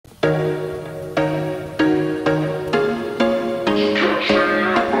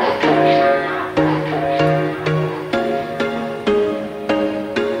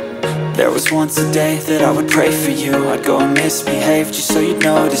once a day that I would pray for you. I'd go and misbehave just so you'd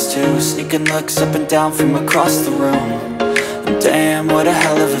notice too. Sneaking looks up and down from across the room. And damn, what a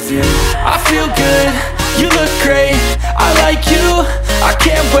hell of a view. I feel good, you look great, I like you, I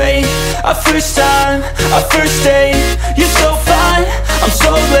can't wait. A first time, a first date, you're so fine, I'm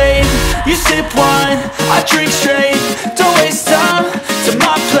so late. You sip wine, I drink straight, don't waste time to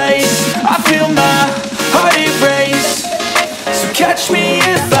my place. I feel my heart erase, so catch me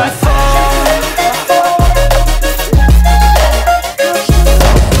if I fall.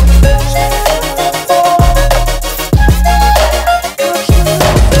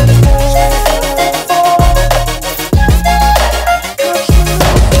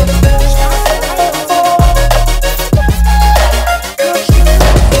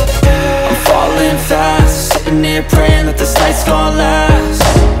 Praying that this night's gonna last.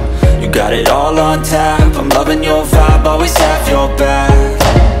 You got it all on tap, I'm loving your vibe, always have your back.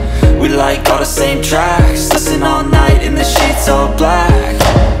 We like all the same tracks, listen all night in the sheets all black.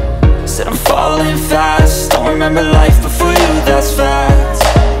 Said I'm falling fast, don't remember life before you, that's fact.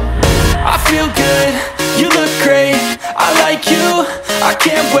 I feel good, you look great, I like you, I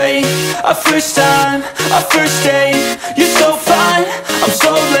can't wait. A first time, a first date, you're so fine, I'm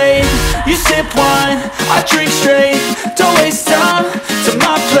so late. You sip wine, I drink straight, don't waste time to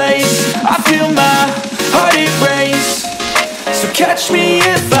my place. I feel my heart erase, so catch me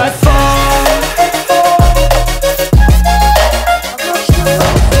if I fall.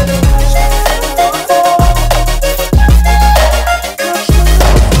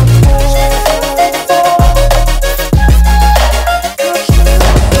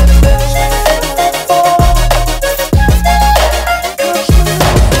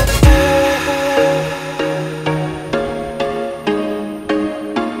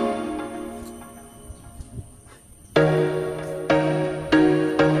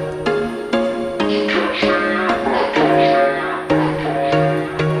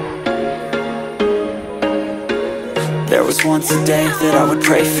 There was once a day that I would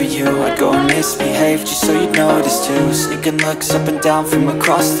pray for you. I'd go and misbehave just so you'd notice too. Sneaking looks up and down from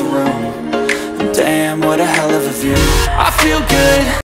across the room. And damn, what a hell of a view. I feel good.